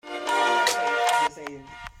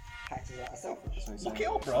Look it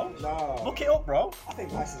up, bro. No. Look it up, bro. I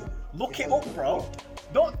think Pisces. Look it up, bro.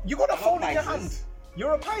 Don't. You got a phone in your hand.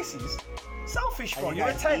 You're a Pisces. Selfish, bro. You're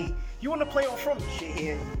a 10. You want to play up front. Shit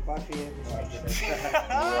here, back here. It's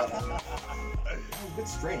a bit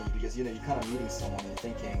strange because you're kind of meeting someone and you're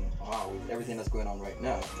thinking, wow, with everything that's going on right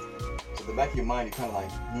now. So the back of your mind, you're kind of like,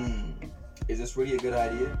 is this really a good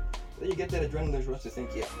idea? Then you get that adrenaline rush to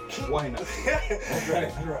think, yeah, why not?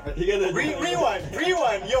 You get that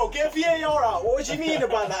Rewind. Yo, get VAR out. What do you mean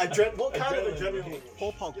about that adrenaline? What kind of adrenaline?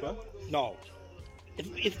 Paul Pogba. No.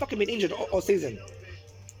 He's fucking been injured all season.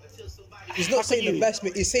 He's not saying the best,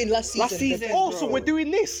 mate. He's saying last season. Oh, so we're doing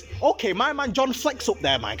this. Okay, my man John Fleck's up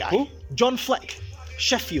there, my guy. Who? John Fleck,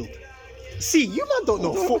 Sheffield. See, you man don't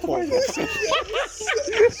know football.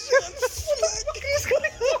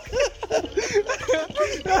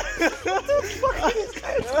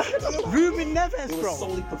 Ruben Neves, bro.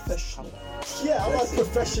 Solely professional. Yeah, I'm like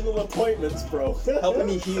professional appointments, bro. Helping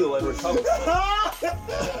me heal and recover.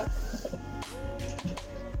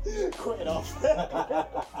 Quit it off. That's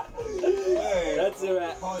a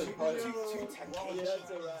wrap. That's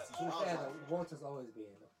a wrap. Walt has always been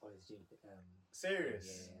on his gym.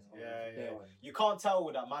 Serious? Yeah. Yeah. You can't tell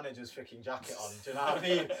with that manager's freaking jacket on. Do you know what I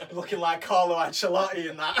mean? Looking like Carlo Ancelotti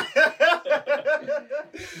and that.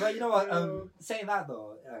 But you know what? Saying that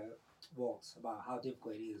though, Walt, about how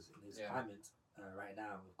difficult it is in this climate right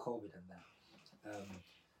now with COVID and that,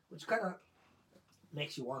 which kind of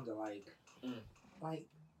makes you wonder, like,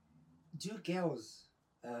 do girls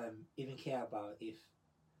even care about if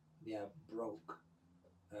they are broke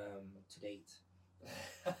to date?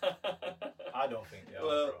 I don't think they are,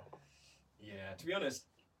 Well, bro. yeah, to be honest,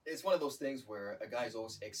 it's one of those things where a guy is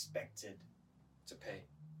always expected to pay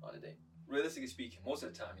on a date. Realistically speaking, most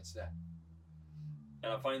of the time it's that.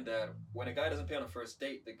 And I find that when a guy doesn't pay on a first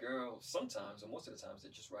date, the girl sometimes, or most of the times, they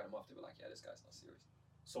just write him off. They be like, yeah, this guy's not serious.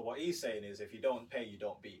 So what he's saying is, if you don't pay, you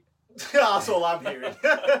don't beat. That's all I'm hearing.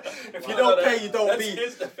 If you don't pay, you don't beat. That's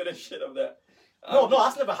his definition of that. No,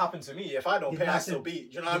 that's never happened to me. If I don't pay, I still beat.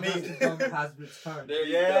 Do you know what I mean? Has returned. There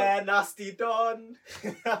you Yeah, nasty Don.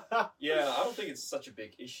 Yeah, I don't think it's such a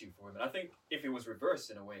big issue for him. And I think if it was reversed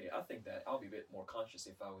in a way, I think that I'll be a bit more conscious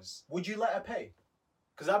if I was... Would you let her pay?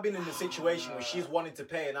 Because I've been in a situation where she's wanted to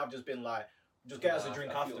pay and I've just been like, just get us a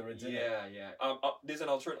drink afterwards. Yeah. There's an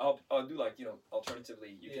alternative. I'll do like,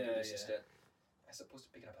 alternatively, you can do this instead. As opposed to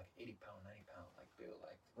picking up like £80, £90 like bill,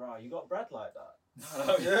 like... Bro, you got bread like that?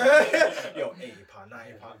 Yeah. Yo, £80,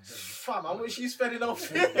 £90. Fam, how much you spending on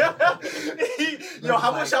food? Yo,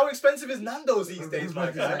 how expensive is Nando's these days,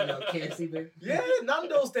 my guy? KFC, babe. Yeah,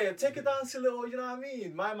 Nando's there. Take it down to little, you know what I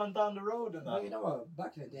mean? My man down the road and that. Well, you know what?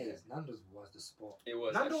 Back in the days, Nando's was the spot. It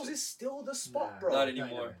was. Nando's actually. is still the spot, bro. Not Not anymore.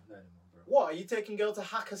 anymore, bro. What, are you taking girl to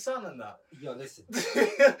Hakkasan and that? Yo, listen.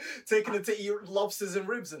 Taking her to eat lobsters and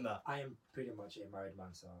ribs and that? I am pretty much a married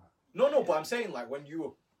man, so... No, but I'm saying like when you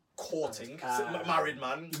were courting, married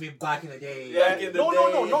man. You mean back in the day? Yeah, back in the No,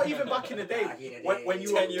 day. not even back in the day. Back in the When day.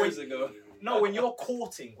 you 10 years ago. No, when you're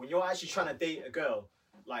courting, when you're actually trying to date a girl,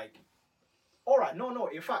 like, all right, no.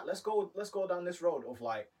 In fact, let's go down this road of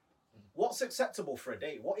like, what's acceptable for a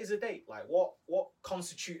date? What is a date? Like, what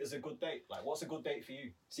constitutes as a good date? Like, what's a good date for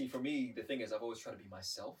you? See, for me, the thing is, I've always tried to be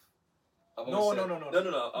myself. No.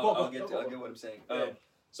 I'll get what I'm saying. Yeah.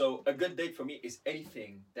 So a good date for me is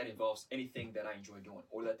anything that involves anything that I enjoy doing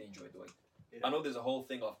or that they enjoy doing. Yeah. I know there's a whole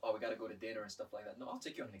thing of, we gotta go to dinner and stuff like that. No, I'll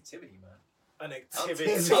take you on an activity, man. An I'll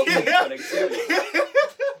activity. take you on an activity.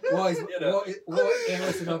 What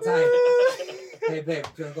every single time? Hey babe,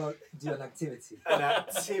 we're gonna go do an activity. An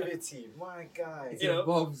activity, my guy. It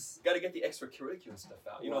involves... Gotta get the extracurricular stuff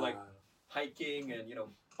out. Like hiking and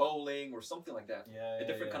bowling or something like that. Yeah, a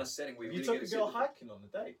different kind of setting where you really took a girl hiking on the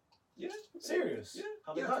date. Yeah. Serious? Yeah.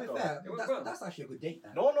 How did Yeah, that to go? be fair, It went well. that's actually a good date.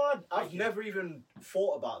 That. No, I've never even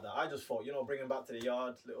thought about that. I just thought, bring him back to the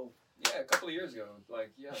yard, little. Yeah, a couple of years ago,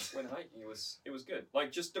 went hiking. It was good. Like,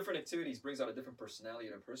 just different activities brings out a different personality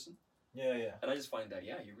in a person. Yeah. And I just find that,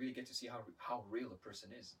 you really get to see how real a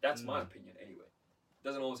person is. That's my opinion, anyway. It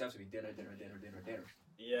doesn't always have to be dinner.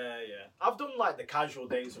 Yeah. I've done like the casual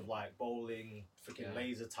dates of like bowling, freaking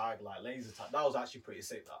laser tag. That was actually pretty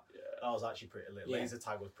sick. That was actually pretty lit. Yeah. Laser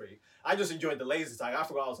tag was pretty. I just enjoyed the laser tag. I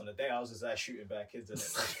forgot I was on the day. I was just there shooting bare kids in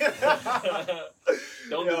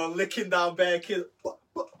it. Licking down bare kids.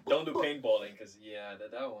 Don't do paintballing because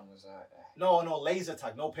that one was. No, laser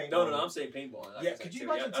tag, no paintball. No, I'm saying paintballing. Yeah, could you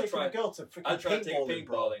imagine taking a girl to freaking I tried to take paintballing,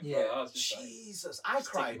 bro? Yeah. I was just Jesus, I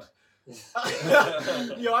cried.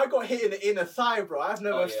 Yeah. Yo, I got hit in the inner thigh, bro. I've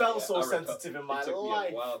never felt so I sensitive in my it took life.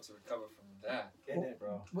 me a while to recover from that. Get it,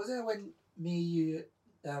 bro. Was it when me, you,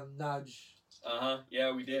 nudge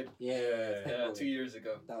Yeah, we did. Yeah, Yeah, 2 years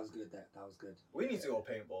ago. That was good. That was good. We need to go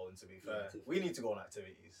paintballing, to be fair. Yeah, We need to go on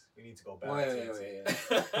activities. We need to go back. Wait.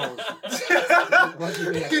 What do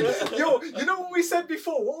you mean? Yo, you know what we said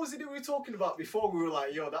before? What was it that we were talking about before? We were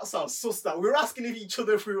like, yo, that sounds sus. That we were asking each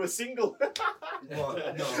other if we were single.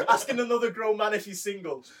 What? No. Asking another grown man if he's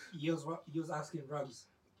single. You was asking Ruggs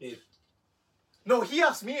if. No, he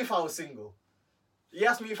asked me if I was single. He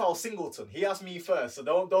asked me if I was singleton. He asked me first, so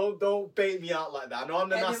don't bait me out like that. I know I'm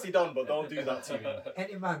the nasty don, but don't do that to me.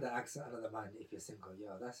 Any man that asks another man if you're single,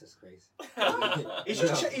 yo, that's just crazy. He's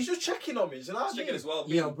just checking on me. Do you know what I mean? Checking as well.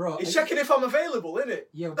 Yo, bro. He's checking if I'm available, innit?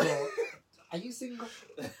 Yo, bro. Are you single?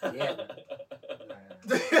 Yeah.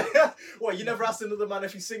 Man. What? You never asked another man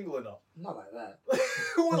if he's single or not? Not like that.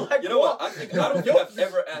 Well, like, You know what? I don't think I've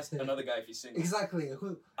ever asked another guy if he's single. Exactly.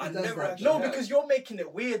 Who I does never that? actually No, have. because you're making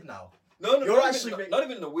it weird now. No, You're not actually even, make- not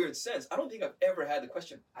even in a weird sense. I don't think I've ever had the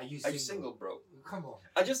question, Are you "Are single? you single, bro?" Come on.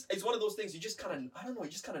 It's one of those things you just kind of, I don't know, you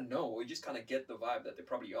just kind of know, or you just kind of get the vibe that they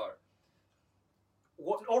probably are.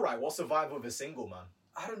 What? All right. What's the vibe of a single man?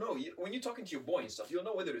 I don't know. When you're talking to your boy and stuff, you'll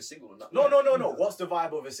know whether they're single or not. No. What's the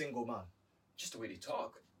vibe of a single man? Just the way they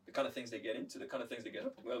talk, the kind of things they get into, the kind of things they get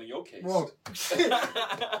up to. Well, in your case. Well,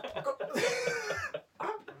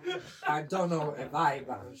 I don't know a vibe,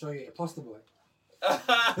 but I'm sure you're a poster boy.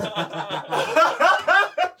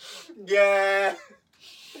 Yeah.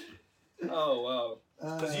 Oh wow.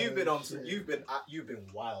 Because you've been on. You've been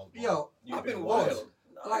wild. Man. Yo, You've I've been wild. wild.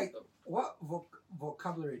 Like, what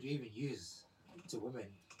vocabulary do you even use to women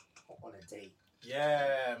on a date?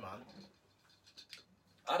 Yeah, man.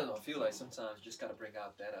 I don't know. I feel like sometimes you just gotta bring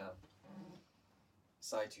out that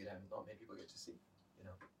side to you that not many people get to see. You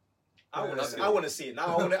know. I want Yeah. to see it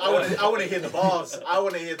now. I want to hear the bars. I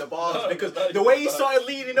want to hear the bars No, because not the way he even started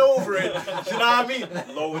leaning over it, you know what I mean?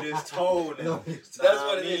 Lowered his tone. That's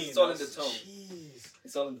what it is. It's all in the tone. Jeez.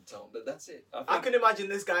 It's all in the tone. But that's it. I can imagine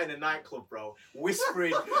this guy in a nightclub, bro,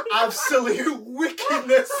 whispering absolute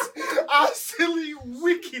wickedness,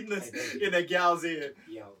 in a gal's ear.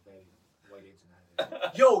 Yo, baby, wait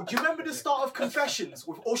tonight. Yo, do you remember the start of Confessions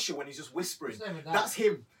with Usher when he's just whispering? It's not even that. That's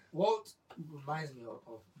him. Walt reminds me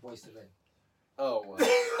of Boyz II Men. Oh wow.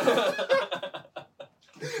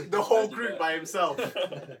 The whole group by himself.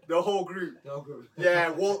 The whole group. No good. Yeah,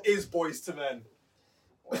 Walt is Boys to Men.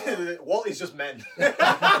 Walt is just men.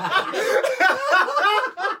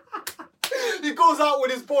 He goes out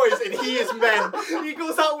with his boys and he is men. He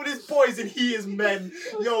goes out with his boys and he is men.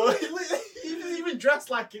 Yo, he's even dressed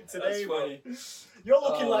like it today, That's bro. funny. You're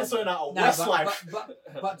looking like something out of Westlife.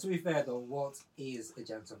 But to be fair though, Walt is a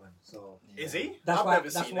gentleman. So Is he? that's I've why never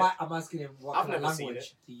seen why I'm asking him what I've kind of never seen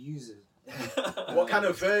language he uses. What kind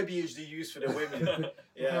of verbiage do you use for the women? What kind of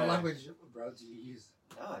Yeah. language, bro, do you use?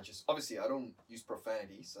 Nah, just obviously I don't use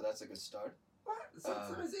profanity, so that's a good start. What?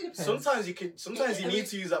 Sometimes it depends. Sometimes you can. Sometimes you I need mean,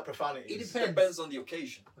 to use that profanity. it It depends. depends on the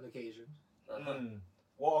occasion. On occasion. Uh-huh.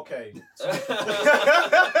 Well, okay.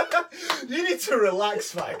 You need to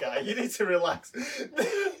relax, my guy. You need to relax.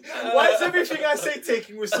 Why is everything I say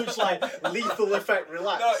taking with such like lethal effect?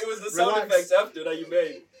 Relax. No, it was the sound Relax. effects after that you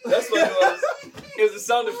made. That's what it was. It was the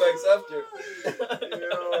sound effects after.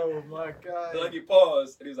 Oh my god. Like he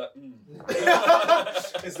paused and he was like,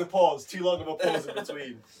 It's the pause. Too long of a pause in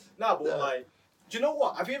between. Nah, but like, do you know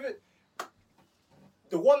what? Have you ever?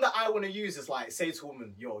 The one that I want to use is like, say to a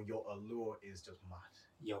woman, yo, your allure is just mad.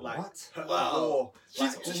 Yo, Like, what? her Wow. allure.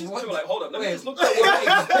 she's What? like, hold up, let me Wait. just look at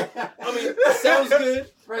one thing. I mean, it sounds good.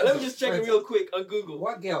 But Friends, let me just check it friends, real quick on Google.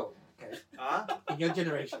 What girl, okay, in your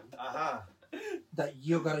generation, that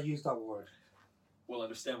you're gonna use that word? We'll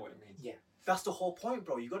understand what it means. Yeah. That's the whole point,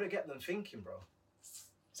 bro. You got to get them thinking, bro.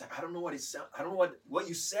 It's like, I don't know what it sound. I don't know what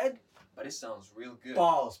you said, but it sounds real good.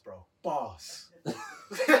 Bars, bro. Bars. Yo,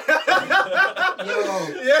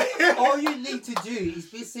 Yeah. all you need to do is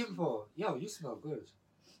be simple. Yo, you smell good.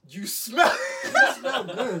 You smell. You smell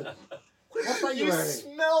good. What's that you You wearing?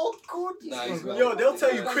 smell good. You Nice, smell good. man. Yo, they'll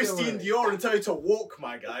tell you What's that Christine wearing? Dior and tell you to walk,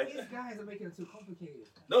 my guy. These guys are making it too complicated.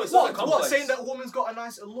 No, it's not What? complex. What? Saying that a woman's got a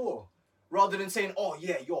nice allure, rather than saying, "Oh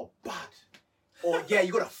yeah, you're bad," or "Yeah,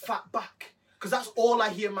 you got a fat back," because that's all I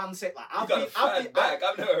hear man say. Like, You got a fat back.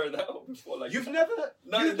 I've never heard that one before. Like You've never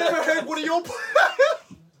heard one of your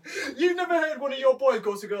you've never heard one of your boys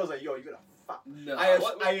go to girls like, "Yo, you got a fat." No,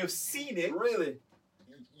 I have seen it. Really?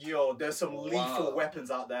 Yo, there's some Wow. lethal weapons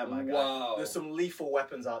out there, my guy. Wow. There's some lethal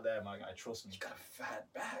weapons out there, my guy. Trust me. You got a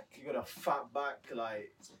fat back. You got a fat back,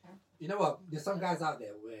 like. You know what? There's some guys out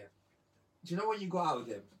there where, do you know when you go out with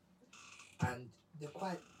them, and they're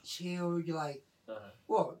quite chill. You're like,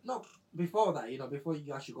 well, no, before that, before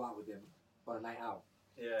you actually go out with them on a night out,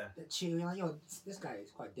 Yeah. they're chill. You're like, yo, this guy is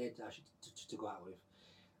quite dead. I should to to go out with,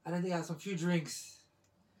 and then they have some few drinks,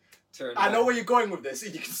 I know where you're going with this.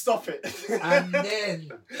 You can stop it. and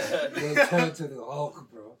then they turn to the Hulk,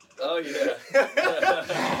 bro. Oh yeah.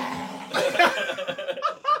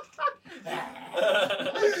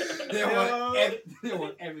 They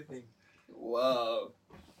want everything. Wow.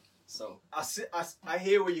 So I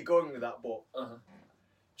hear where you're going with that, but uh-huh.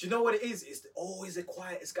 do you know what it is? It's always the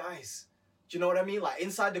quietest guys. Do you know what I mean? Like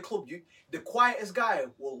inside the club, the quietest guy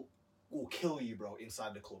will kill you, bro.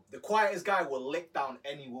 Inside the club, the quietest guy will lick down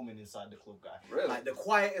any woman inside the club, guy. Really? Like the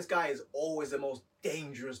quietest guy is always the most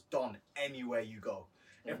dangerous don anywhere you go.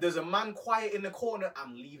 If there's a man quiet in the corner,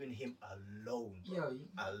 I'm leaving him alone. Bro. Yo,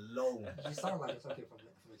 Alone. you sound like you're talking from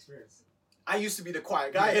experience. I used to be the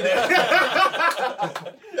quiet guy in there.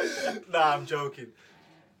 Nah, I'm joking.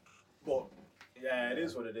 But yeah, it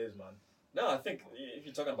is what it is, man. No, I think if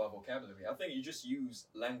you're talking about vocabulary, I think you just use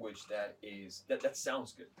language that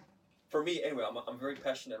sounds good. For me, anyway, I'm a very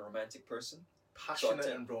passionate and romantic person. Passionate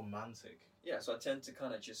and romantic. Yeah, so I tend to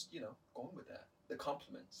kind of just, go in with that. The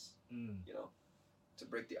compliments, to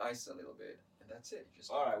break the ice a little bit, and that's it. Just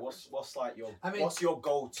all right. What's like your what's your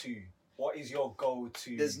go-to? What is your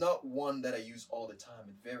go-to? There's not one that I use all the time.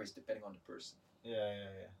 It varies depending on the person. Yeah.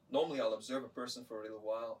 Normally, I'll observe a person for a little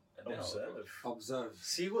while and then Observe.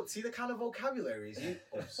 See the kind of vocabulary you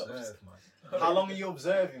observe, man. How long are you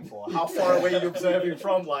observing for? How far away are you observing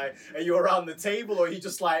from? Like, are you around the table or are you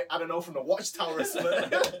just like, I don't know, from the watchtower or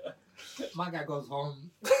something? My guy goes home,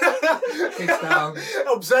 sits down,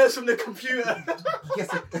 observes from the computer,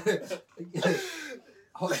 gets a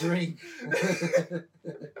hot drink,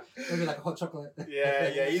 maybe like a hot chocolate.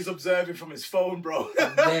 Yeah, he's observing from his phone, bro.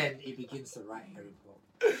 And then he begins to write a report.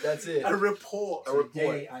 That's it. A report.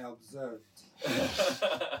 Today I observed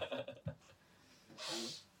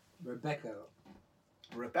Rebecca.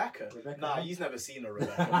 Nah, he's never seen a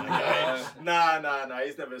Rebecca. Nah,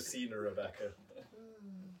 he's never seen a Rebecca.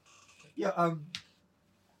 Yeah,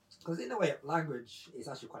 because in a way, language is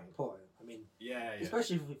actually quite important. I mean, yeah.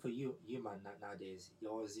 Especially for you man, nowadays,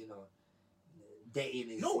 you're always,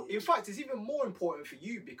 dating is. No, in fact, it's even more important for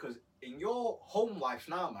you because in your home life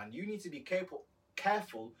now, man, you need to be careful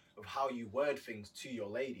of how you word things to your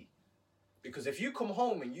lady. Because if you come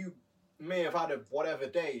home and you may have had a whatever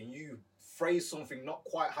day and you phrase something not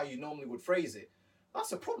quite how you normally would phrase it,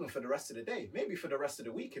 that's a problem for the rest of the day. Maybe for the rest of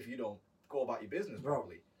the week if you don't go about your business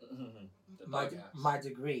properly. My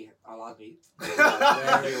degree allowed me very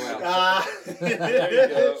well. There you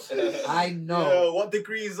go. I know. Yo, what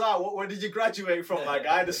degrees are? Where did you graduate from, my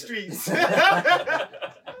guy? The streets.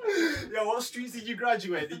 Yo, what streets did you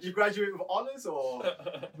graduate? Did you graduate with honours or?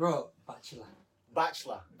 Bro, bachelor.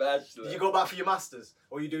 Did you go back for your masters,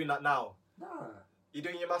 or are you doing that now? Nah. You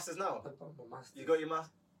doing your masters now? You got your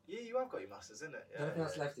masters? Yeah, you have got your masters, isn't it? The only thing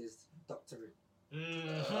that's left is doctorate.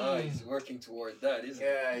 He's working toward that, isn't he?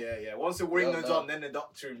 Yeah. Once the wingman's on, then the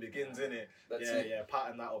doctrine begins, innit? That's it. Yeah,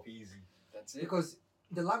 pattern that up easy. That's it. Because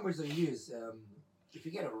the language they use, if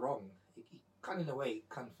you get it wrong, it can in a way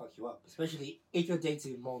can fuck you up, especially if you're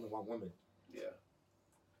dating more than one woman. Yeah.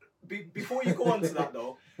 Before you go on to that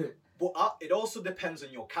though, but it also depends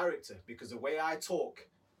on your character because the way I talk,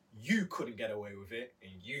 you couldn't get away with it,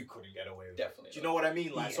 and you couldn't get away with Definitely. it. Do you know what I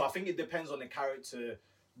mean? Like, so I think it depends on the character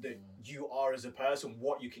that you are as a person,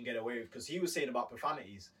 what you can get away with. Because he was saying about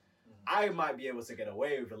profanities, I might be able to get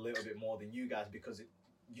away with a little bit more than you guys because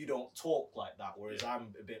you don't talk like that. Whereas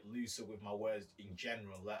I'm a bit looser with my words in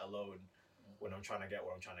general, let alone when I'm trying to get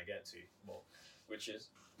where I'm trying to get to. But which is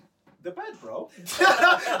the bed, bro.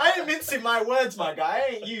 I ain't mincing my words, my guy.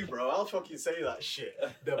 I ain't you, bro. I'll fucking say that shit.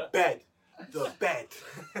 The bed.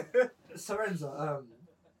 Sorenzo,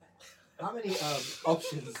 how many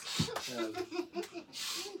options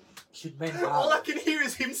should men have? All I can hear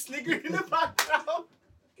is him sniggering in the background.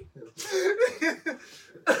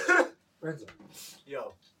 Renzo.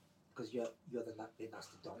 Yo. Because you're the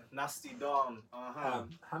nasty don. Nasty don. Uh-huh.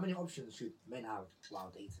 How many options should men have while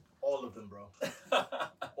dating? All of them, bro.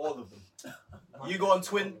 All of them. You go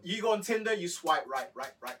on Tinder, you swipe right.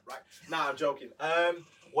 Nah, I'm joking.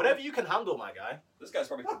 Whatever you can handle, my guy. This guy's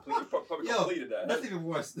probably completed that. That's even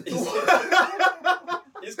worse. He's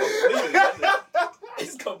completed that.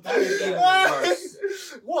 He's completed that.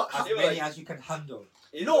 What? As many as you can handle.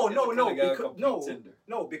 No,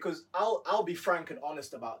 because I'll be frank and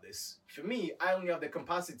honest about this. For me, I only have the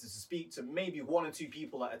capacity to speak to maybe one or two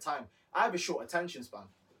people at a time. I have a short attention span.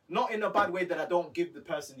 Not in a bad way that I don't give the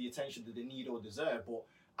person the attention that they need or deserve, but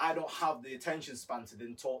I don't have the attention span to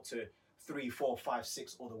then talk to 3, 4, 5,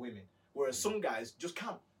 6 other women. Whereas some guys just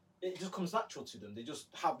can't. It just comes natural to them. They just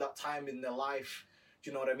have that time in their life. Do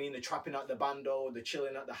you know what I mean? They're trapping at the bando, they're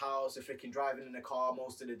chilling at the house, they're freaking driving in the car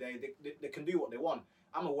most of the day. They can do what they want.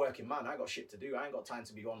 I'm a working man. I got shit to do. I ain't got time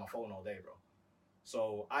to be on my phone all day, bro.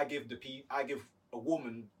 So I give a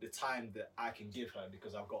woman the time that I can give her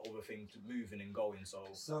because I've got other things moving and going. So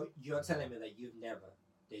you're telling me that you've never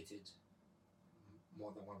dated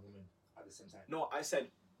more than one woman at the same time? No, I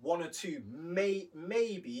said one or two,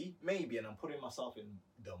 maybe, and I'm putting myself in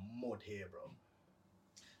the mud here, bro.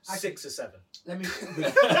 6 or 7. Let me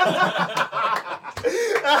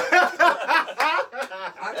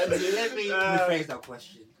Actually, let me rephrase that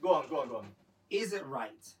question. Go on. Is it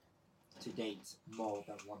right to date more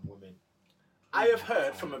than one woman? I have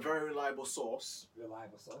heard from a very reliable source,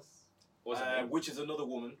 Reliable source? which is another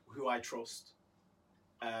woman who I trust,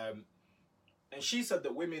 and she said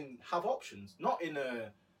that women have options,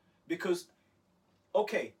 because,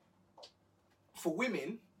 okay, for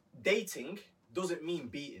women, dating doesn't mean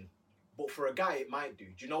beating, but for a guy it might do.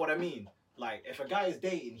 Do you know what I mean? Like, if a guy is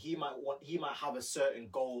dating, he might have a certain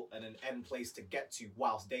goal and an end place to get to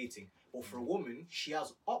whilst dating. But for a woman, she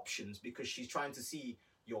has options because she's trying to see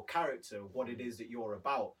your character, what it is that you're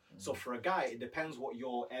about. So for a guy, it depends what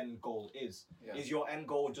your end goal is. Yeah. Is your end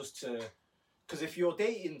goal just to... Because if you're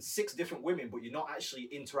dating 6 different women, but you're not actually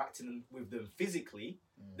interacting with them physically,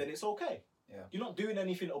 then it's okay. Yeah. You're not doing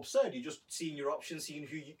anything absurd. You're just seeing your options, seeing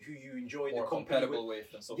who you enjoy the company compatible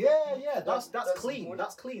with and so forth. Yeah. That's clean. Important.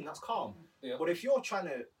 That's clean. That's calm. Yeah. But if you're trying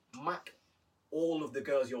to mac all of the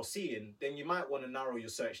girls you're seeing, then you might want to narrow your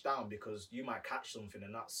search down because you might catch something,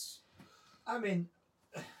 and that's... I mean,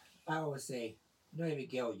 I always say, not every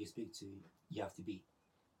girl you speak to, you have to beat.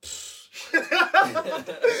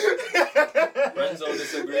 Renzo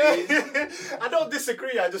disagrees. I don't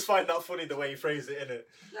disagree. I just find that funny the way you phrase it, innit?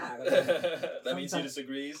 Nah, that means he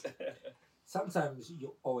disagrees. Sometimes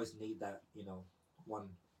you always need that, one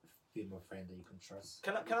female friend that you can trust.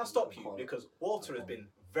 Can I stop you? Because Walter has been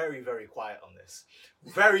very, very quiet on this.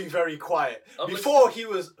 Very, very quiet. Before he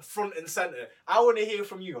was front and center. I want to hear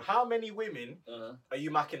from you. How many women are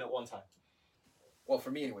you macking at one time? Well,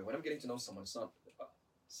 for me anyway, when I'm getting to know someone, it's not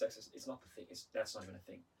sex. It's not the thing. That's not even a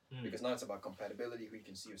thing. Because now it's about compatibility, who you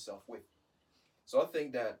can see yourself with. So I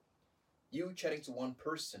think that you chatting to one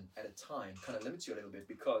person at a time kind of limits you a little bit,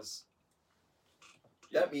 because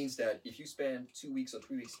that means that if you spend 2 weeks or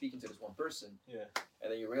 3 weeks speaking to this one person,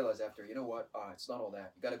 and then you realize after, you know what, it's not all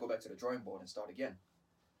that. You got to go back to the drawing board and start again.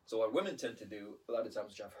 So what women tend to do a lot of times,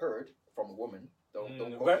 which I've heard from a woman, don't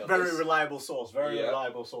very reliable source.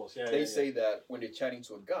 Reliable source. Yeah. They say that when they're chatting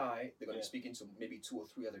to a guy, they're going to be speaking to maybe 2 or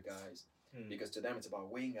 3 other guys, because to them it's about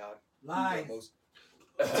weighing out lies.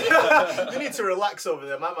 You need to relax over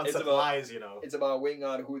there. My man said lies, It's about weighing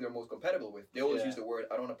out who they're most compatible with. They always use the word,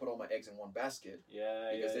 I don't want to put all my eggs in one basket.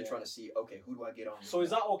 Because they're trying to see, okay, who do I get on? So is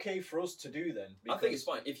that okay for us to do then? Because I think it's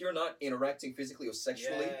fine. If you're not interacting physically or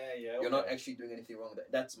sexually, you're not actually doing anything wrong with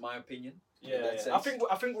that. That's my opinion. Yeah. I think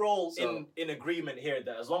we're all in agreement here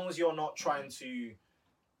that as long as you're not trying to...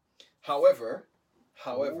 However,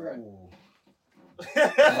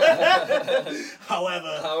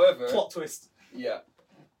 plot twist. Yeah.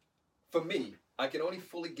 For me, I can only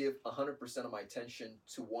fully give 100% of my attention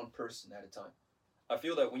to one person at a time. I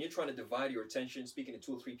feel that when you're trying to divide your attention, speaking to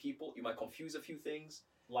 2 or 3 people, you might confuse a few things.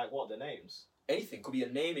 Like what? The names? Anything. It could be a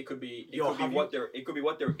name. It could be what they're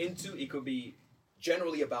into. It could be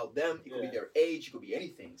generally about them. It could be their age. It could be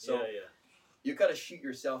anything. So you kind of shoot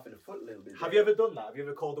yourself in the foot a little bit. Have you ever done that? Have you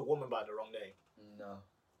ever called a woman by the wrong name? No.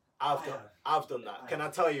 I've done that. Can I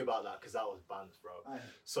tell you about that? Because that was banned, bro.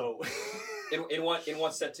 So, in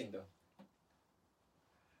what setting though?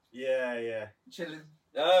 Yeah. Chilling.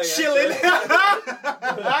 Oh, yeah,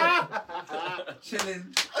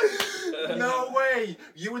 Chilling. No way.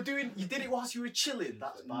 You did it whilst you were chilling.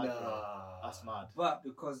 That's mad, bro. That's mad. But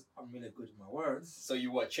because I'm really good with my words. So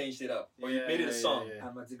you changed it up? Or you made it a song?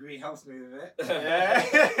 And my degree helps me with it. Yeah.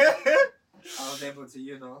 I was able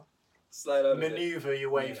to, slide out maneuver your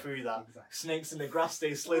way through that. Exactly. Snakes in the grass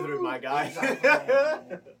stay slithering, my guy. Exactly.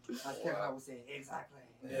 That's what I was saying. Exactly.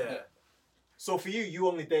 Yeah. So for you, you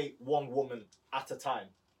only date one woman at a time.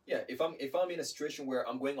 Yeah. If I'm in a situation where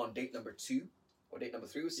I'm going on date number 2 or date number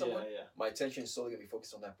 3 with someone, my attention is solely gonna be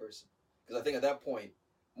focused on that person. Because I think at that point,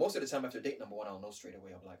 most of the time after date number 1, I'll know straight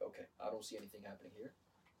away. I'm like, okay, I don't see anything happening here.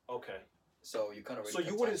 Okay. So you kind of. So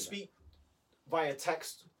you wouldn't speak via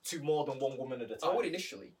text to more than one woman at a time? I would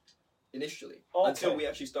initially, until we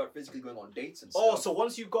actually start physically going on dates and stuff. Oh, so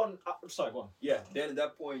once you've gone, sorry, go on. Yeah, then at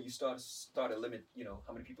that point you start to limit,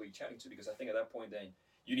 how many people you're chatting to, because I think at that point then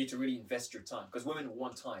you need to really invest your time, because women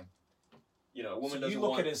want time. A woman doesn't want. You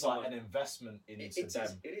look at it as like an investment into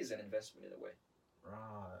them. It is an investment in a way.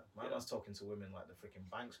 Right. My man's talking to women like the freaking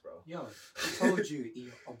banks, bro. Yo, I told you he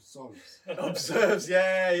observes. Observes,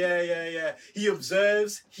 yeah. He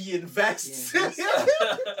observes, he invests. Yeah,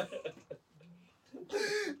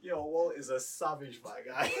 Yo, Walt is a savage, my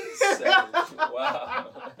guy. Savage.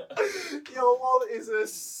 Wow. Yo, Walt is a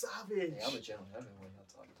savage. Hey, I'm a gentleman. I don't know what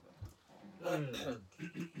you're talking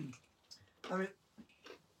about. I mean,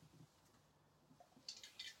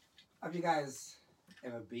 have you guys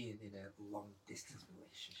ever been in a long distance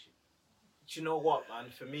relationship? Do you know what, man?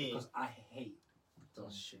 For me, Because I hate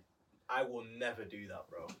those shit. I will never do that,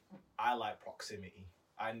 bro. I like proximity.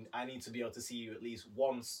 I need to be able to see you at least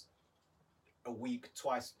once a week,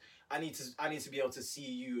 twice. I need to be able to see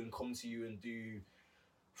you and come to you and do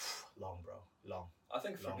long, bro. Long. I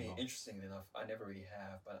think for Long, me, long. interestingly enough, I never really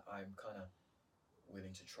have, but I'm kind of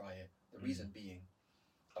willing to try it. The reason being,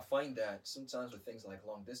 I find that sometimes with things like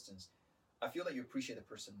long distance, I feel that you appreciate the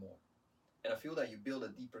person more. And I feel that you build a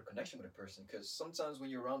deeper connection with a person, because sometimes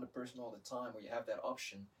when you're around the person all the time, or you have that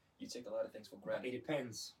option, you take a lot of things for It granted.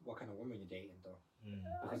 depends what kind of woman you're dating, though. Because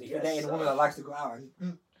I if you're guess dating a woman that likes to go out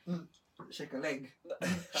and shake a leg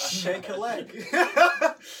Shake a leg.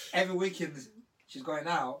 every weekend, she's going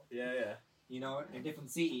out, Yeah. you know, in a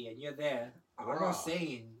different city, and you're there. I'm Wow. not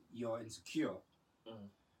saying you're insecure, Mhm.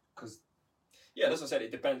 because Yeah, that's what I said.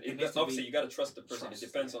 It depends. It needs to Obviously, be you got to trust the person. trust, it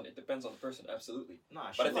depends yeah. on the person. Absolutely. Nah, But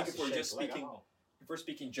I she think likes if to we're shake just a leg, speaking- I'm out. If we're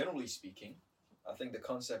speaking generally speaking, I think the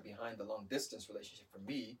concept behind the long distance relationship for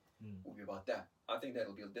me will be about that. I think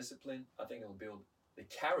that'll build discipline. I think it'll build the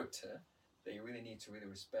character that you really need to really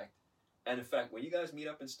respect. And in fact, when you guys meet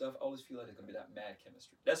up and stuff, I always feel like there's gonna be that mad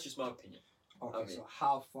chemistry. That's just my opinion. okay, Okay. so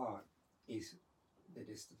how far is the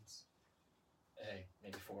distance? Hey,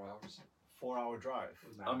 maybe 4 hours. 4-hour drive.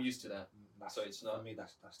 Nah, I'm used to that. that's, So it's for not- me.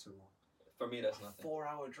 That's too long. For me, that's nothing.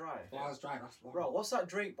 4-hour drive. 4 hours drive. That's long. Bro, what's that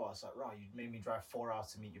Drake bar? It's like, right, you made me drive 4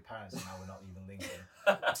 hours to meet your parents and now we're not even linking.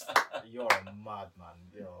 You're a madman.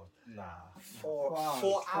 Yo, nah. Four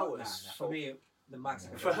Fuck hours. nah. For me, the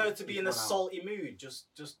maximum. For her to be in a 1 hour. salty mood, just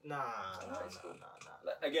nah. It's cool.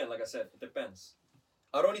 Again, like I said, it depends.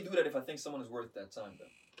 I'd only do that if I think someone is worth that time,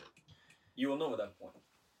 though. You will know at that point.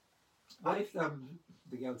 What if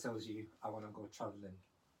the girl tells you, I want to go traveling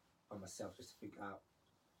by myself just to figure out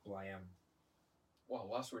who I am? Wow,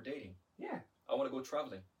 whilst we're dating, Yeah, I want to go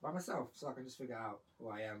traveling. by myself, so I can just figure out who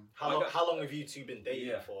I am. How long have you two been dating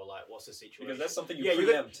Yeah. for? Like, what's the situation? Because that's something you yeah,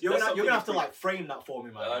 preempt. you're That's gonna something have to you like frame that for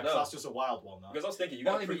me, man. I Like, 'cause know. that's just a wild one. Now. Because I was thinking, you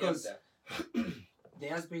got to Only preempt because- that. There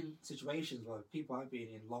has been situations where people have been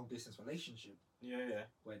in long distance relationship Yeah.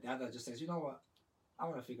 where the other just says, you know what, I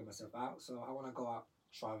want to figure myself out, so I want to go out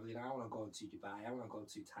traveling. I want to go to Dubai. I want to go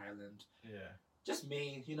to Thailand. Yeah. Just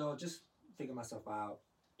me, you know, just figure myself out.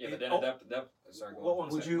 Yeah, but then Oh. that sorry, go What on. one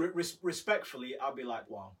Would second. you- Respectfully, I'll be like,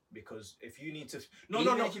 wow, because if you need to, no,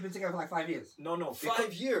 Even no, if you've been together for like 5 years, no,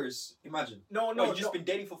 5 years? imagine. no, No, no, you've just been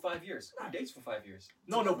dating for 5 years. Who dates for 5 years?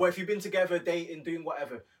 no. But if you've been together, dating, doing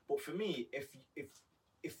whatever. But for me,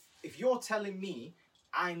 if you're telling me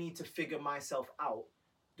I need to figure myself out,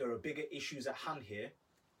 there are bigger issues at hand here.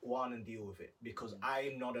 Go on and deal with it, because I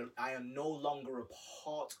am no longer a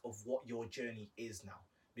part of what your journey is now,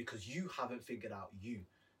 because you haven't figured out you,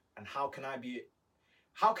 and how can I be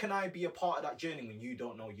a part of that journey when you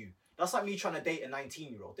don't know you? That's like me trying to date a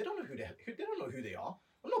 19-year-old. They don't know they don't know who they are.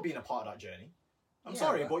 I'm not being a part of that journey. I'm Yeah,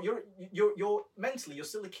 sorry, but- but you're mentally, you're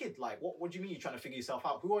still a kid. Like, what do you mean you're trying to figure yourself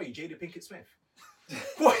out? Who are you, Jada Pinkett Smith?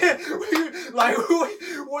 Like,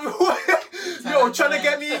 yo, trying to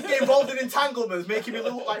get me involved in entanglements, making me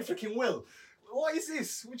look like freaking Will. What is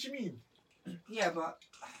this? What do you mean? Yeah, but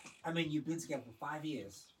I mean, you've been together for 5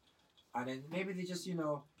 years, and then maybe they just, you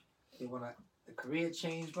know, they want a career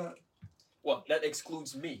change, but Well, that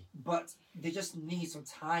excludes me. they just need some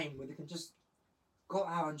time where they can just go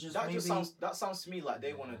out and just That maybe. just sounds to me like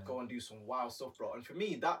they want to go and do some wild stuff, bro. And for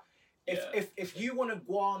me, that if you want to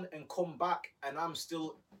go on and come back, and I'm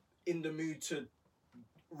still in the mood to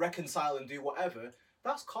reconcile and do whatever,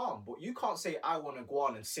 that's calm. But you can't say I want to go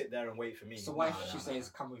on and sit there and wait for me. So what if Nah, she nah, says,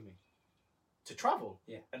 "Come with me"? to travel,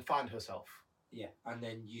 Yeah. and find herself. Yeah, and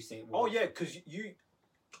then you say, Oh yeah, because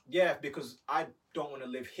I don't want to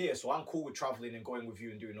live here, so I'm cool with traveling and going with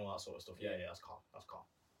you and doing all that sort of stuff. Yeah, that's calm. That's calm.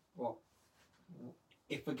 Well,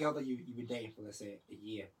 if a girl that you've been dating for, let's say, a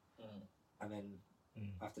year, and then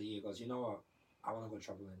after a year goes, you know what, I want to go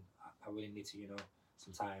traveling. I really need to, you know,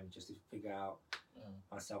 some time just to figure out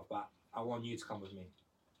myself, but I want you to come with me.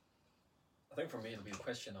 I think for me it'll be a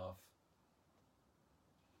question of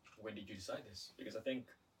when did you decide this? Because I think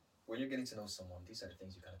when you're getting to know someone, these are the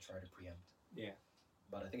things you kind of try to preempt. Yeah.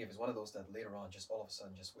 But I think if it's one of those that later on just all of a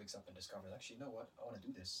sudden just wakes up and discovers, actually, you know what, I want to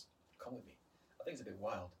do this, come with me. I think it's a bit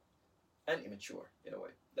wild and immature in a way.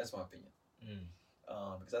 That's my opinion.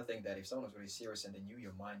 Because I think that if someone was really serious and they knew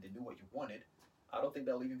your mind, they knew what you wanted, I don't think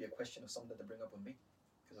that'll even be a question of something to bring up with me.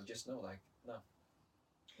 Because I'll just know, like, no.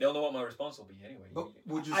 They'll know what my response will be anyway. But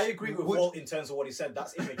I agree with Walt in terms of what he said.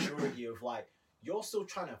 That's immaturity of like, you're still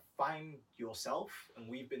trying to find yourself, and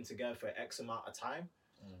we've been together for X amount of time.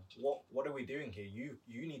 What are we doing here?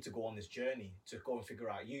 You need to go on this journey to go and figure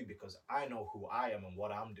out you, because I know who I am and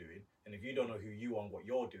what I'm doing. And if you don't know who you are and what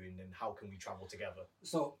you're doing, then how can we travel together?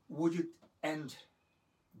 So would you end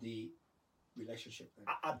the relationship then?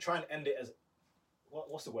 I'm trying to end it as...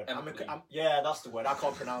 What's the word? Amicably. Yeah, that's the word. I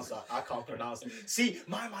can't pronounce that. I can't pronounce it. See,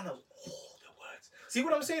 my man has all the words. See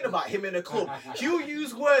what I'm saying about him in a club? He'll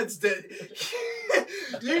use words that...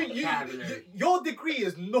 your degree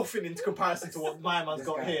is nothing in comparison to what my man's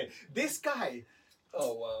got here. This guy...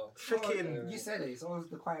 Oh, wow. Freaking... You said it. It's always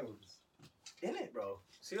the quiet ones. In it, bro.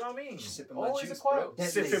 See what I mean? Sipping my Always juice, a quiet... bro.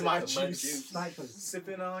 Sipping my Sipping my juice. juice. Snipers.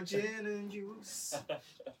 Sipping on gin and juice.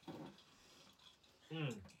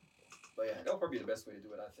 But yeah, that'll probably be the best way to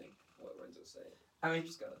do it, I think. What Renzo's saying. I mean,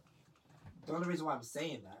 Just gotta... the only reason why I'm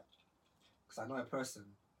saying that, because I know a person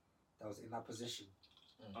that was in that position,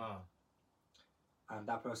 and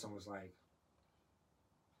that person was like,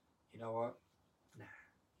 you know what? Nah,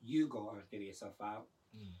 you go and figure yourself out.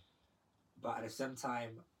 But at the same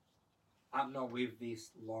time, I'm not with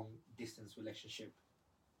this long distance relationship.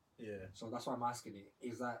 Yeah. So that's why I'm asking it.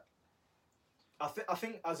 Is that... I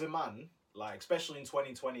think as a man, like especially in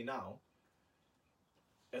 2020 now,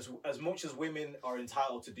 as much as women are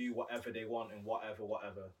entitled to do whatever they want and whatever,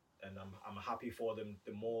 and I'm happy for them,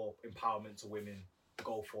 the more empowerment to women,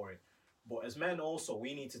 go for it. But as men also,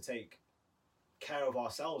 we need to take care of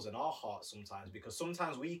ourselves and our hearts sometimes, because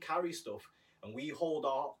sometimes we carry stuff and we hold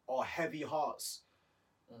our heavy hearts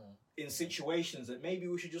in situations that maybe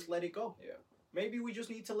we should just let it go. Yeah. Maybe we just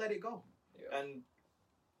need to let it go. Yeah. And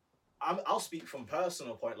I'll speak from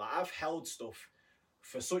personal point. Like, I've held stuff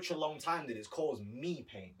for such a long time that it's caused me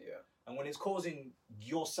pain. Yeah. And when it's causing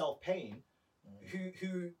yourself pain, who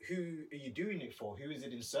are you doing it for? Who is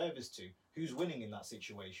it in service to? Who's winning in that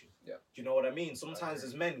situation? Yeah. Do you know what I mean? Sometimes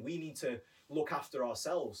as men, we need to look after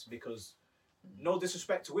ourselves, because no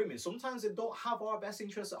disrespect to women, sometimes they don't have our best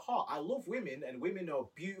interests at heart. I love women, and women are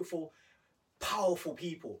beautiful, powerful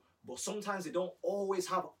people, but sometimes they don't always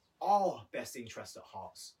have our best interests at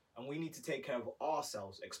hearts. And we need to take care of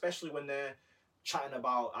ourselves, especially when they're chatting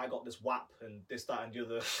about, I got this WAP and this, that, and the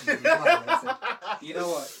other. You know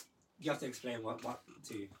what? You have to explain what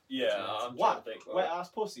to you. Yeah, I'm trying WAP? to think. Wet ass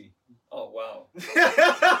pussy. Oh, wow.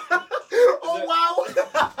 Oh, wow.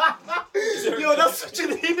 Yo, that's such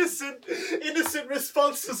an innocent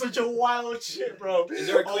response to such a wild shit, bro. Is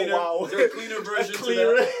there a cleaner, is there a cleaner version to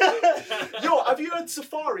that? Yo, have you heard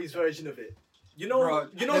Safari's version of it? You know, Bro,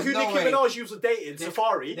 who Nicki Minaj used to date in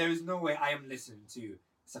Safari? There is no way I am listening to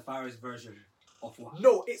Safari's version of what?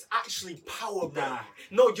 No, it's actually power, bro. Nah.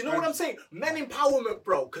 No, you know what I'm saying? Men empowerment,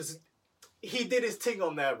 bro, because he did his thing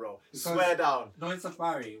on there, bro. Because Swear down. No, in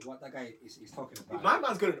Safari, what that guy is talking about. My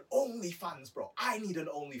man's got an OnlyFans, bro. I need an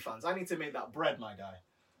OnlyFans. I need to make that bread, my guy.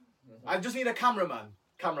 I just need a cameraman.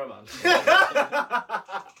 Look at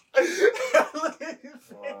his face.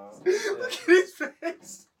 Wow. Look at his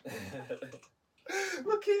face.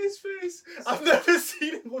 Look at his face. I've never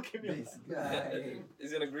seen him look at me. This guy.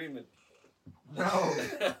 Is in agreement. No.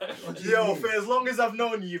 What do you Yo, mean? for as long as I've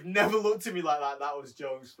known you, you've never looked at me like that. That was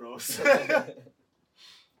jokes, bro.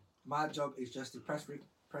 My job is just to press the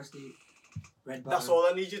red button. That's all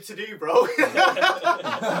I need you to do, bro.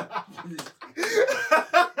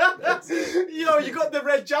 Yo, you got the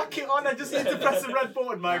red jacket on. I just need to press the red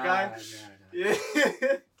button, my guy. Nah. Yeah.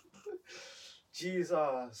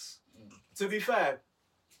 Jesus. To be fair,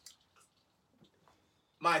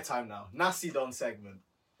 my time now. Nasty Don segment.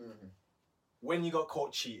 When you got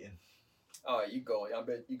caught cheating. Oh, you go. I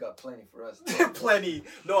bet you got plenty for us. Plenty.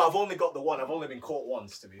 No, I've only got the one. I've only been caught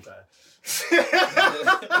once, to be fair.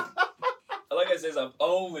 Like I said, I've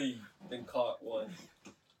only been caught once.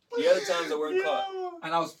 The other times I weren't caught.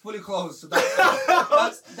 And I was fully closed, so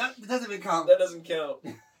that doesn't even count. That doesn't count.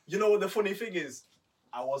 You know what the funny thing is?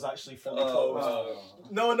 I was actually fully Oh, closed.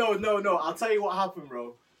 wow. No. I'll tell you what happened,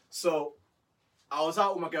 bro. So, I was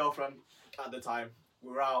out with my girlfriend at the time. We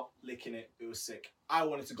were out licking it. It was sick. I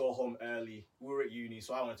wanted to go home early. We were at uni,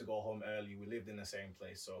 so I wanted to go home early. We lived in the same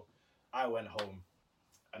place, so I went home.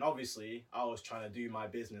 And obviously, I was trying to do my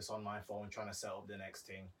business on my phone, trying to set up the next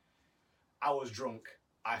thing. I was drunk.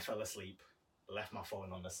 I fell asleep. Left my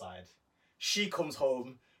phone on the side. She comes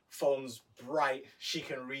home, phone's bright. She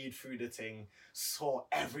can read through the thing. Saw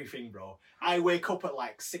everything, bro. I wake up at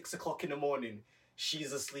like 6 o'clock in the morning.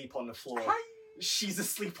 She's asleep on the floor. She's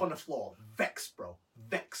asleep on the floor. Vexed, bro.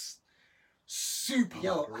 Vexed. Super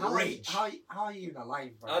Yo, rage. how are you even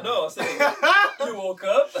alive, bro? I know. I was thinking, you woke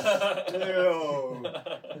up. Yo.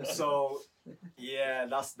 So, yeah,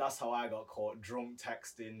 that's how I got caught. Drunk,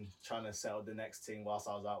 texting, trying to settle the next thing whilst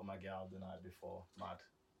I was out with my girl the night before. Mad.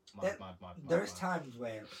 There's times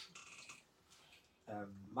where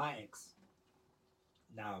my ex.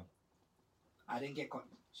 Now, I didn't get caught.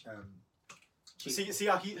 See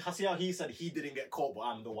how he said he didn't get caught, but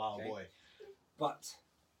I'm the wild boy. But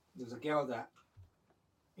there's a girl that,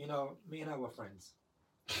 you know, me and her were friends.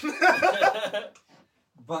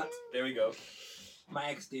 But there we go. My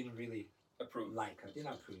ex didn't really Approve. like her.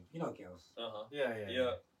 Didn't approve. You know, girls.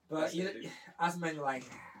 Yeah. But as men, you're like,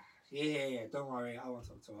 yeah, don't worry, I won't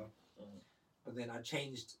talk to her. But then I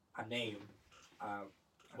changed a name.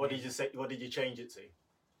 What did you say? What did you change it to?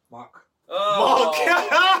 Mark. Oh.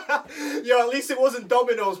 Mark. Yo, at least it wasn't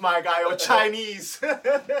Domino's, my guy, or Chinese.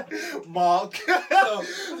 Mark.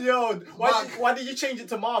 Yo, why did you change it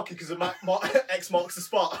to Mark? Because X marks the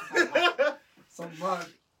spot. So Mark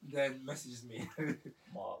then messages me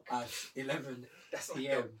Mark at 11 That's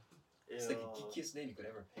p.m. It's like the geekiest name you could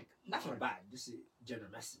ever pick. Nothing bad, just a general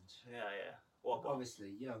message. Yeah. What?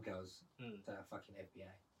 Obviously, you know girls that are fucking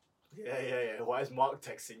FBI. Yeah. Why is Mark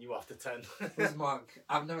texting you after 10? Who's Mark?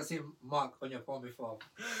 I've never seen Mark on your phone before.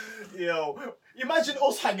 Yo, imagine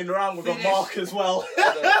us hanging around with a Mark as well.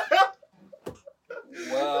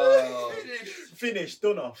 Wow. Finished,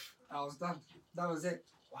 done off. I was done. That was it.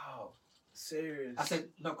 Wow. Serious. I said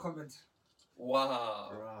no comment.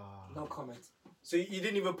 Wow. No comment. So you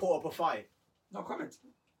didn't even put up a fight? No comment.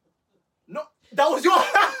 No, that was your...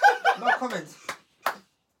 No comment.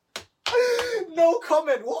 No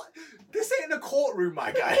comment. What? This ain't a courtroom,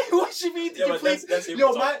 my guy. What do you mean? Did you plead? That's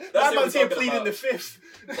Yo, my man's here pleading the fifth.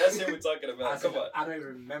 That's what we're talking about. Come on. I don't even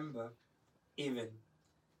remember even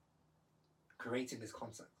creating this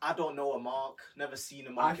concept. I don't know a Mark. Never seen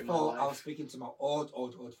a Mark in my life. I was speaking to my old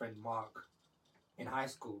friend Mark in high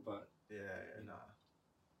school, but nah.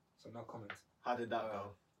 So no comment. How did that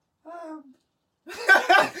go?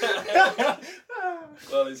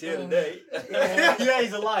 Well, he's here today. Yeah,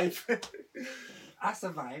 he's alive. I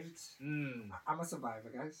survived. I'm a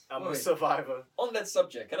survivor, guys. I'm a survivor. On that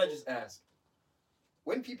subject, can I just ask?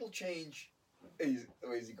 When people change...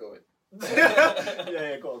 Where is he going?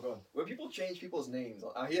 yeah, go on. When people change people's names,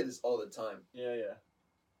 I hear this all the time. Yeah.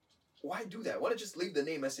 Why do that? Why not just leave the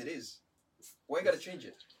name as it is? Why you gotta change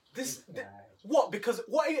it? What? Because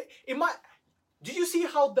what it might... Did you see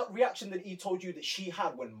how the reaction that he told you that she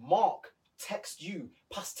had when Mark texted you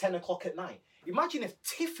past 10 o'clock at night? Imagine if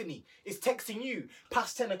Tiffany is texting you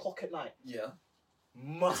past 10 o'clock at night. Yeah.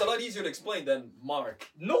 It's a lot easier to explain than Mark.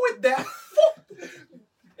 No, it there.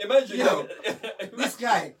 Imagine. Yo, this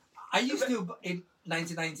guy, are you still in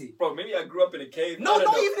 1990? Bro, maybe I grew up in a cave. No,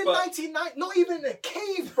 not even in 1990. Not even in a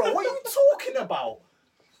cave, bro. What are you talking about?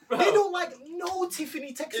 Bro. They don't no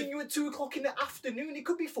Tiffany texting you at 2 o'clock in the afternoon. It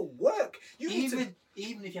could be for work. Even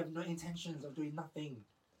if you have no intentions of doing nothing.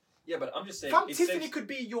 Yeah, but I'm just saying. Tiffany could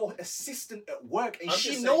be your assistant at work, and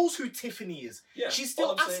she knows who Tiffany is. Yeah, she's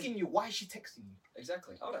still asking you, why is she texting you?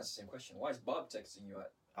 Exactly. I would ask the same question. Why is Bob texting you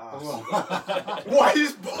at? Why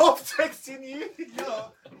is Bob texting you?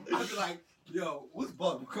 Yo, I'd be like, yo, who's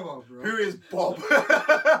Bob? Come on, bro. Who is Bob?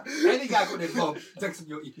 Any guy called him Bob texting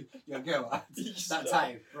your girl at that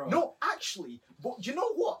time, bro. No, actually, but you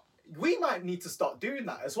know what? We might need to start doing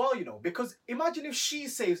that as well, because imagine if she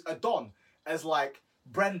saves a Don as like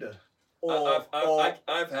Brenda.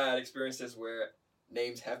 I've had experiences where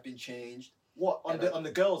names have been changed. What on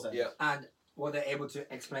the girls end? Yeah. And were they able to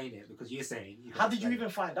explain it? Because you're saying. How did you even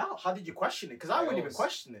find out? How did you question it? Because I wouldn't even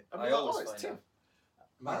question it. I always find out.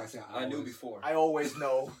 I knew before. I always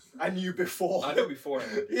know. I knew before. I knew before.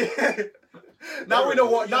 Yeah. Now we know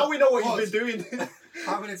what. Now we know what he's been doing.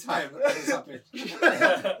 How many times has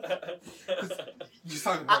this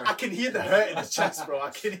happened? I can hear the hurt in his chest, bro.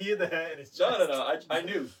 I can hear the hurt in his chest. No. I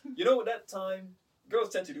knew. You know, that time, girls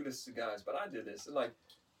tend to do this to guys, but I did this. Like,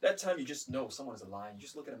 that time you just know someone's lying. You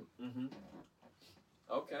just look at him. Mm-hmm.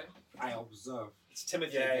 Okay. I observe. It's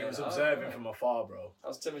Timothy. Yeah, he was observing from afar, bro.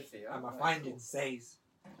 How's Timothy? And my findings says.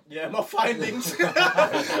 Yeah, my findings.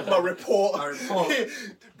 My report. My report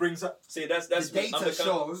brings up. See, that's the data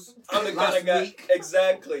shows. I'm the kind of guy. Week,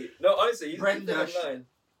 exactly. No, honestly, he's Brenda. lying.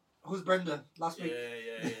 Who's Brenda? Last week.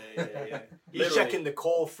 Yeah. He's checking the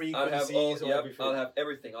call frequencies. I'll have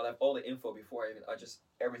everything. I'll have all the info before I just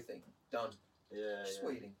everything done. Yeah. Just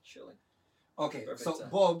waiting, chilling. Okay, Perfect so time.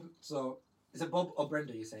 Bob. So is it Bob or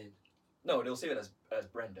Brenda? You're saying. No, they'll say it as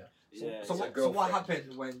Brenda. So, Yeah, so, it's a what, so what girlfriend.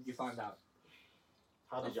 happened when you found out?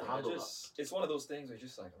 How did you Nothing, I handle that? It's one of those things where you're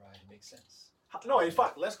just like, right, it makes sense. No, in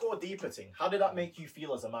fact, let's go a deeper thing. How did that make you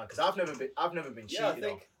feel as a man? Because I've never been cheated Yeah, I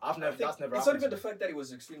think- on. I've never. I think That's never. it's not happened even to the fact that it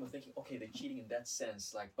was extreme of thinking, okay, they're cheating in that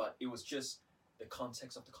sense, like, but it was just the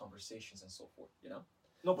context of the conversations and so forth, you know? me.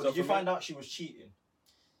 No, but So did you for me- find out she was cheating?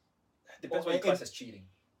 Depends Well, what you class as cheating.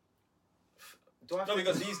 Do I have No, to-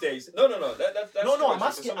 because these days, no, that's no, true, I'm actually,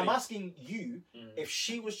 asking. for I'm somebody- asking you Mm. if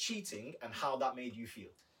she was cheating and how that made you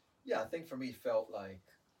feel. Yeah, I think for me it felt like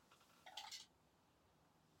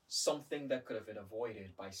something that could have been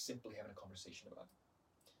avoided by simply having a conversation about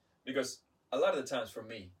it. Because a lot of the times for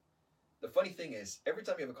me, the funny thing is, every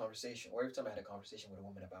time you have a conversation, or every time I had a conversation with a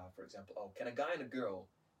woman about, for example, oh, can a guy and a girl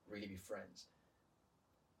really be friends?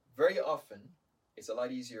 Very often, it's a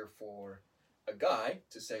lot easier for a guy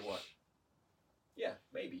to say what? Yeah,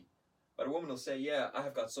 maybe. But a woman will say, yeah, I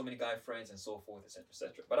have got so many guy friends and so forth, etc.,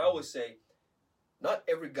 etc. But I always say, not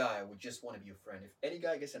every guy would just want to be your friend. If any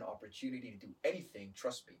guy gets an opportunity to do anything,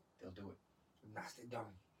 trust me, they'll do it. Nasty done.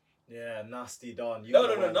 Yeah, nasty Don. You No,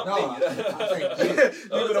 gotta wear not No, me. I'm saying you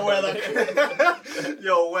gotta wear that.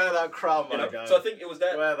 Yo, wear that crown, You my know? guy. So I think it was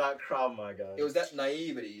that. Wear that crown, my guy. It was that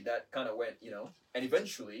naivety that kind of went, and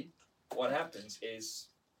eventually, what happens is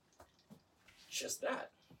just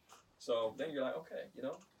that. So then you're like, okay,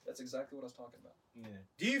 that's exactly what I was talking about. Yeah.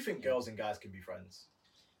 Do you think girls and guys can be friends?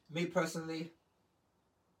 Me personally,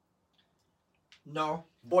 no,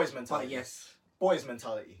 Boys mentality. but yes. Boys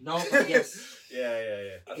mentality. No, but yes.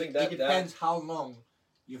 Yeah. I think it depends how long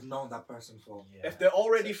you've known that person for. Yeah. If they're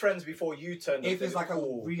already friends before you turn up, If then it's like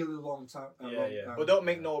cool. a really long time. Yeah. But don't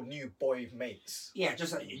make no new boy mates. Yeah,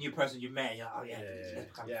 just a new person you met. You're like, oh yeah, Yeah. let's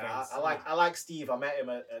become Yeah, friends. I like Steve. I met him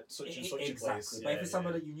at such and such a Exactly. place. But if it's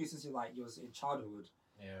somebody you knew since you was in childhood,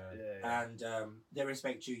 Yeah. and they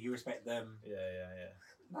respect you, you respect them, Yeah.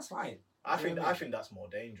 that's fine. I You know think what I mean? that's more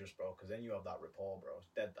dangerous, bro, because then you have that rapport, bro.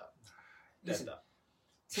 Dead that. Listen, Dead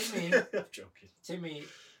to me, that. I'm joking. to me,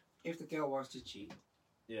 if the girl wants to cheat,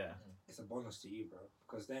 Yeah. it's a bonus to you, bro.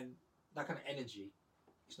 Because then that kind of energy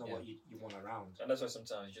is not what you want around. And that's why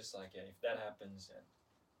sometimes it's just like, yeah, if that happens, and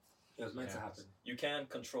It was meant to happen. you can't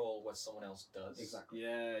control what someone else does. Exactly.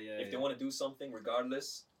 Yeah. If they want to do something,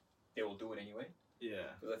 regardless, they will do it anyway.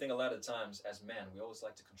 Yeah. Because I think a lot of times, as men, we always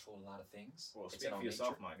like to control a lot of things. Well, It's speak in our for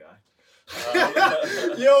yourself, nature. my guy.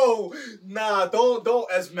 Uh, Yo, nah,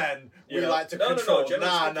 don't as men. We Yeah. like to No, control. generally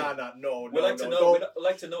speaking. No. We like to know. don't. We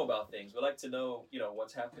like to know about things. We like to know,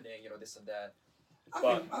 what's happening. This and that.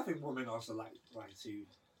 I think women also like to.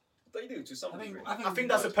 They do to some degree. I think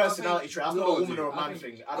that's a personality trait. That's we not a all woman do. or a I man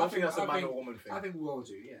think- thing. I don't think that's a man think- or a woman thing. I think we all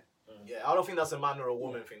do. Yeah. Yeah, I don't think that's a man or a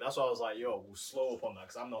woman thing. That's why I was like, yo, we'll slow up on that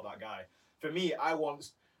because I'm not that guy. For me, I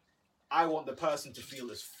want the person to feel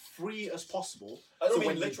as free as possible. I don't So mean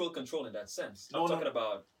when you- literal control in that sense. No, I'm no. talking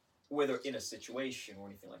about whether in a situation or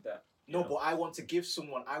anything like that. No, but I want to give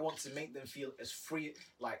someone, I want to make them feel as free.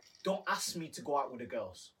 Like, don't ask me to go out with the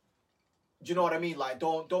girls. Do you know what I mean? Like,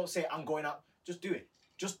 don't say I'm going out. Just do it.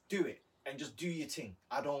 Just do it. And just do your thing.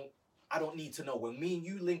 I don't need to know. When me and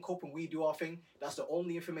you link up and we do our thing, that's the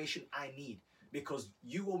only information I need. Because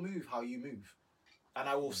you will move how you move. And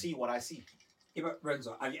I will see what I see. Yeah, but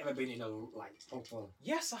Renzo, have you ever been in a proper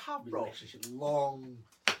Yes, I have, bro. relationship? Long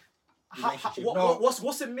How, relationship?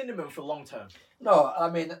 what's the minimum for long term? No, I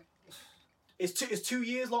mean Is 2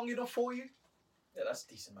 years long enough for you? Yeah, that's a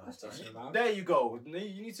decent amount of that's time. decent amount. There you go.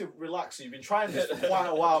 You need to relax. You've been trying this for quite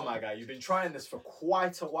a while, my guy. You've been trying this for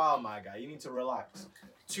quite a while, my guy. You need to relax.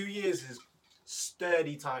 2 years is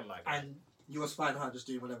sturdy time, my guy. And you was fine her just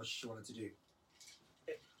doing whatever she wanted to do.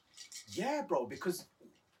 Yeah, bro. Because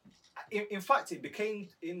in fact, it became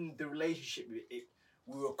in the relationship.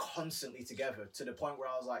 We were constantly together to the point where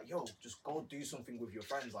I was like, "Yo, just go do something with your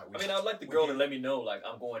friends." Like, I mean, I'd like the girl to let me know, like,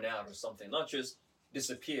 I'm going out or something. Not just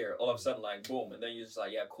disappear all of a sudden, like, boom, and then you're just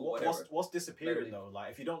like, yeah, cool, whatever. What's disappearing Literally. though?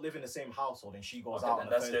 Like, if you don't live in the same household and she goes Okay, out then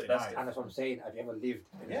on a that's Thursday that's night, And that's what I'm saying. Have you ever lived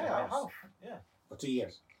in the yeah, same I house have. Yeah. for 2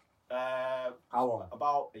 years? How long?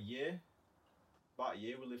 About a year. About a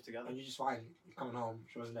year we lived together. And you just fine. You're coming home.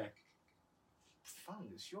 She wasn't there. Fam,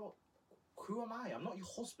 it's your. Who am I? I'm not your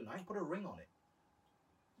husband. I ain't put a ring on it.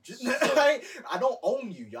 Just, So- I don't own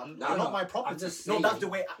you. You're No, not my property. I'm just No, saying. that's the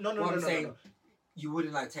way. No. What I'm No. saying, you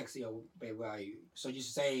wouldn't like text her, "Yo, babe, where are you?" So you're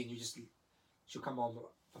saying she'll come home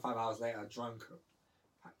for 5 hours later, drunk.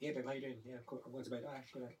 Yeah, babe, how you doing? Yeah, cool. I'm going to bed. Alright,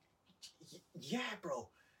 good night. Yeah, bro.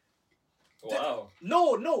 Wow.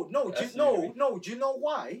 No. That's Do really- you know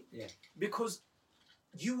why? Yeah. Because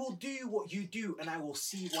you will do what you do, and I will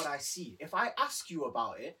see what I see. If I ask you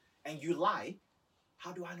about it, and you lie,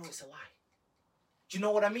 how do I know it's a lie? Do you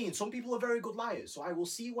know what I mean? Some people are very good liars, so I will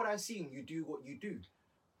see what I see and you do what you do.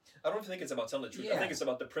 I don't think it's about telling the truth. I think it's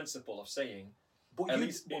about the principle of saying.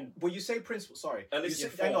 But you say principle. Sorry. At least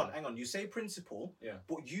hang on. You say principle. Yeah.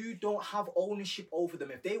 But you don't have ownership over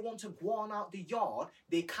them. If they want to go on out the yard,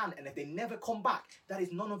 they can. And if they never come back, that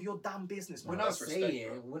is none of your damn business. Man.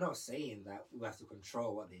 We're not saying that we have to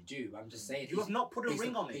control what they do. I'm just saying you have not put a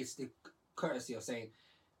ring on it. It's the courtesy of saying,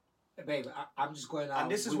 babe, I'm just going out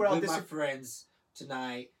and this is with my friends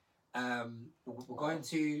tonight. We're going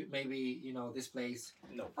to maybe this place.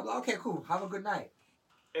 No. I'm like, okay, cool. Have a good night.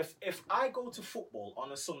 If I go to football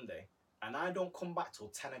on a Sunday and I don't come back till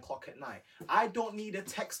 10 o'clock at night, I don't need a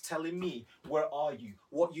text telling me, where are you?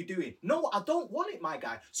 What you doing? No, I don't want it, my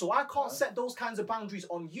guy. So I can't set those kinds of boundaries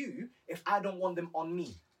on you if I don't want them on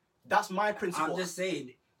me. That's my principle. I'm just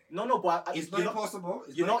saying. No, but it's not impossible.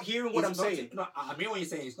 You're not hearing what I'm saying. No, I mean what you're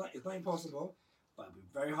saying. It's not impossible, but it'll be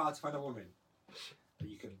very hard to find a woman that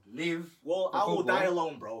you can live. Well, I will die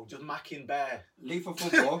alone, bro. Just macking bare. Leave for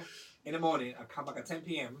football in the morning and come back at 10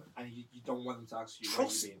 p.m. and you don't want them to ask you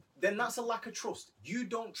trust. Where you been. Then that's a lack of trust. You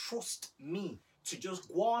don't trust me to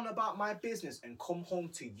just go on about my business and come home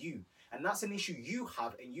to you. And that's an issue you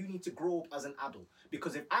have, and you need to grow up as an adult.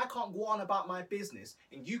 Because if I can't go on about my business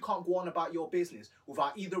and you can't go on about your business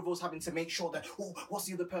without either of us having to make sure that, what's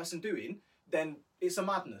the other person doing? Then it's a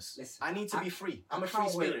madness. Listen, I need to be free. I'm a free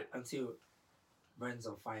spirit. Until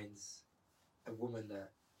Renzo finds a woman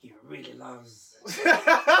that he really loves. Yo,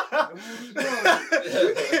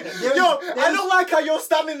 I don't like how you're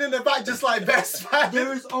standing in the back just like best man.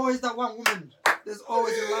 There is always that one woman. There's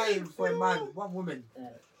always a line for a man. One woman.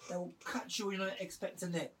 They will catch you when you're not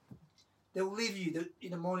expecting it. They will leave you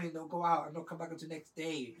in the morning. They'll go out and they'll come back until the next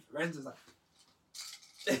day. Renzo's like,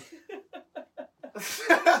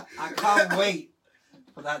 I can't wait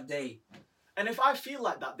for that day. And if I feel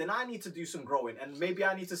like that, then I need to do some growing, and maybe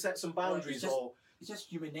I need to set some boundaries. It's just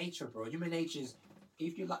human nature, bro. Human nature is,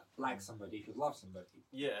 if you like somebody, if you love somebody,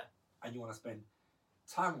 and you want to spend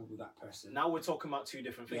time with that person. Now we're talking about two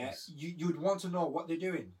different things. Yeah, you'd want to know what they're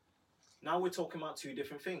doing. Now we're talking about two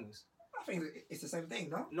different things. I think it's the same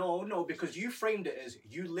thing, no? No, because you framed it as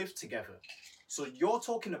you live together. So you're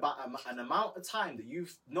talking about an amount of time that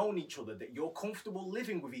you've known each other, that you're comfortable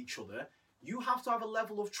living with each other. You have to have a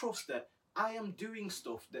level of trust that I am doing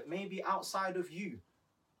stuff that may be outside of you.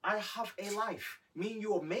 I have a life. Me and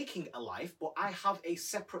you are making a life, but I have a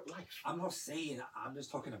separate life. I'm not saying, I'm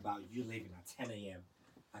just talking about you leaving at 10 a.m.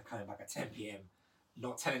 and coming back at 10 p.m.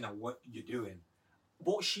 Not telling her what you're doing.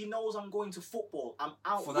 But she knows I'm going to football. I'm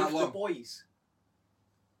out with the boys.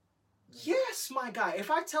 Yes, my guy. If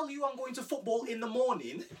I tell you I'm going to football in the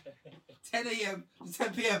morning... 10 a.m. to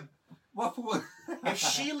 10 p.m. What for? If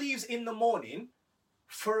she leaves in the morning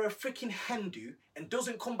for a freaking hen do and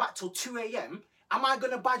doesn't come back till 2 a.m, am I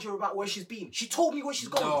going to badger her about where she's been? She told me where she's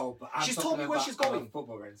going. No, but she's told me where she's going.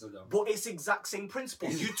 Football, Renzo, though. But it's exact same principle.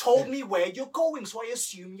 You told me where you're going, so I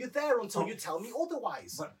assume you're there until you tell me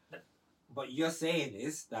otherwise. But you're saying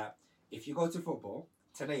is that if you go to football,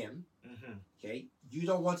 10 a.m, okay, you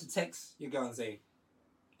don't want to text your girl and say,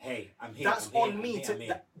 hey, I'm here. That's on me.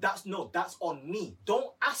 That's on me.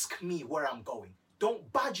 Don't ask me where I'm going.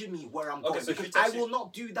 Don't badger me where I'm going. So because I will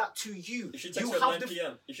not do that to you. If she texts you at 9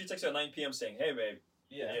 p.m., if she texts you at 9 p.m. saying, hey, babe,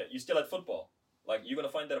 you still at football, like, you're going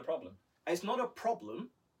to find that a problem? It's not a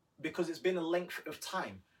problem because it's been a length of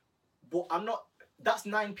time. But I'm not... That's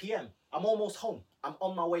 9 p.m. I'm almost home. I'm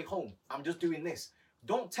on my way home. I'm just doing this.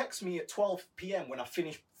 Don't text me at 12 p.m. when I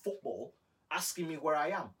finish football asking me where I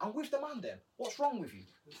am. I'm with the man then. What's wrong with you?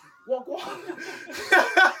 What?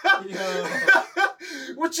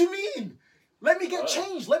 What do you mean? Let me get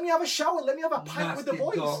changed. Let me have a shower. Let me have a pint with the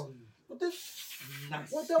boys. What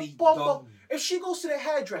the bomb? If she goes to the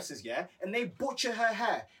hairdressers, and they butcher her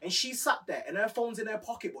hair, and she sat there, and her phone's in her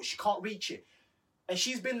pocket, but she can't reach it, and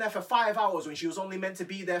she's been there for 5 hours when she was only meant to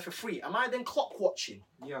be there for 3, am I then clock watching?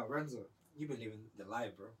 Yo, Renzo, you've been living the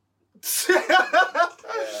life, bro. Yeah,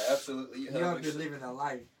 absolutely. You have been living a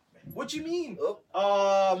life. What do you mean?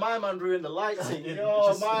 Oh, my man ruined the lighting.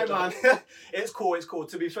 Oh, my man. It's cool.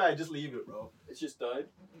 To be fair, just leave it, bro. It's just died.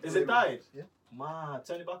 Is it died? Yeah. Man,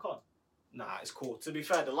 turn it back on. Nah, it's cool. To be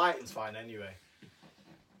fair, the lighting's fine anyway.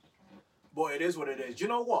 But it is what it is. Do you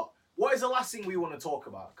know what? What is the last thing we want to talk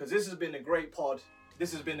about? Because this has been a great pod.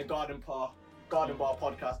 This has been the Garden Bar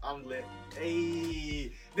podcast. I'm lit.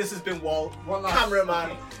 Hey, this has been Walt,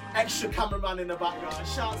 cameraman, extra cameraman in the background.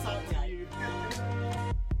 Shouts out to you.